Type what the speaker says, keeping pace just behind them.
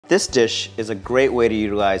This dish is a great way to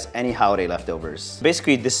utilize any holiday leftovers.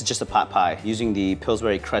 Basically, this is just a pot pie using the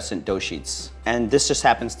Pillsbury Crescent dough sheets. And this just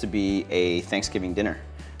happens to be a Thanksgiving dinner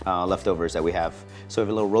leftovers that we have. So we have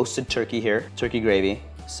a little roasted turkey here, turkey gravy,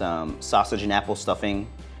 some sausage and apple stuffing,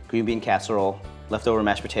 green bean casserole, leftover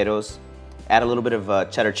mashed potatoes. Add a little bit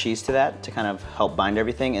of cheddar cheese to that to kind of help bind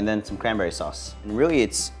everything, and then some cranberry sauce. And really,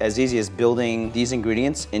 it's as easy as building these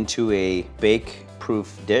ingredients into a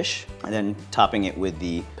bake-proof dish and then topping it with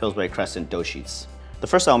the Pillsbury Crescent dough sheets. The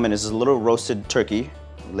first element is a little roasted turkey.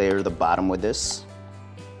 Layer the bottom with this.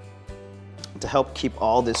 To help keep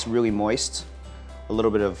all this really moist, a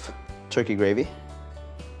little bit of turkey gravy.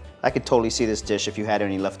 I could totally see this dish if you had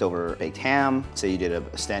any leftover baked ham. Say you did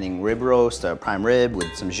a standing rib roast, a prime rib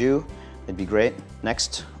with some jus. It'd be great.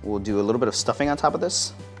 Next, we'll do a little bit of stuffing on top of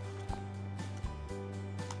this.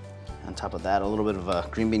 On top of that, a little bit of a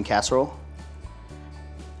green bean casserole.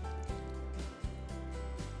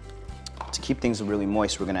 To keep things really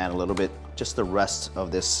moist, we're gonna add a little bit, just the rest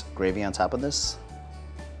of this gravy on top of this.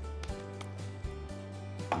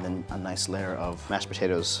 And then a nice layer of mashed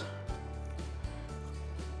potatoes.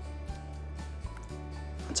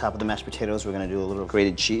 On top of the mashed potatoes, we're gonna do a little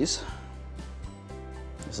grated cheese.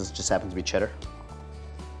 This just happens to be cheddar.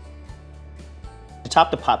 To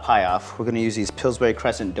top the pot pie off, we're gonna use these Pillsbury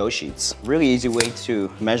Crescent dough sheets. Really easy way to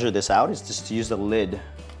measure this out is just to use the lid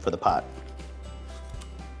for the pot.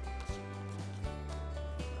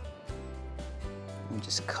 And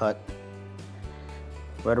just cut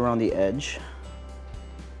right around the edge.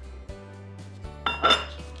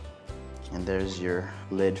 And there's your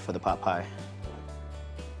lid for the pot pie.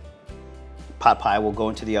 Pot pie will go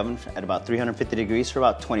into the oven at about 350 degrees for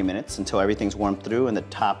about 20 minutes until everything's warmed through and the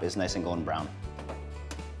top is nice and golden brown.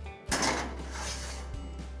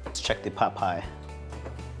 Let's check the pot pie.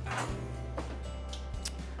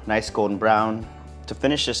 Nice golden brown. To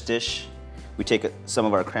finish this dish, we take some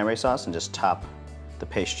of our cranberry sauce and just top the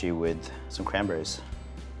pastry with some cranberries.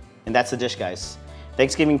 And that's the dish, guys.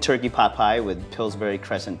 Thanksgiving turkey pot pie with Pillsbury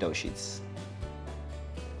Crescent dough sheets.